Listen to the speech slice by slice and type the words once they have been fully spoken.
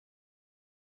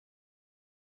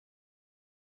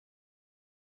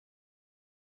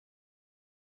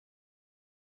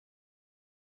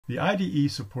The IDE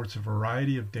supports a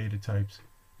variety of data types,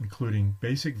 including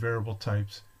basic variable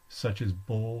types such as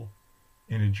bool,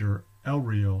 integer,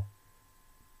 real,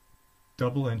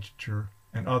 double integer,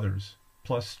 and others,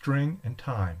 plus string and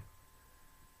time.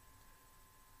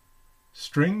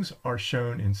 Strings are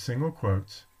shown in single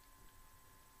quotes,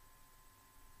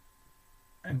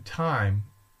 and time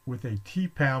with a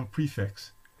t-pound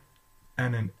prefix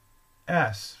and an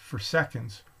s for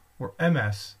seconds or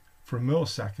ms for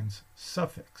milliseconds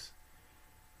suffix.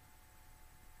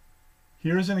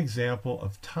 Here is an example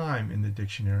of time in the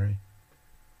dictionary.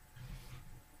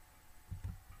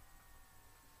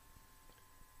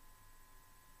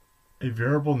 A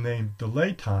variable named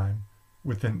delay time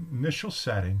with an initial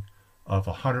setting of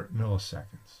 100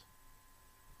 milliseconds.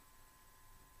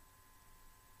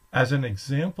 As an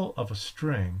example of a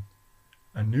string,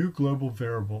 a new global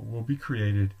variable will be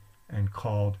created and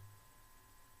called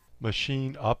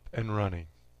machine up and running.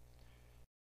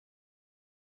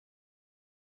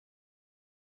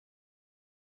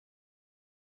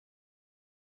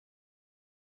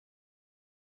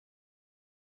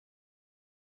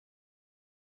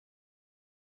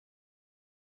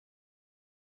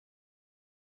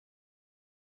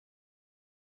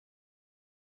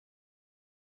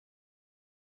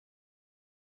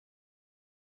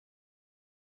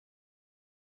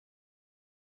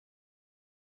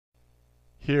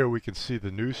 Here we can see the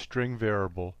new string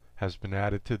variable has been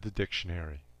added to the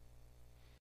dictionary.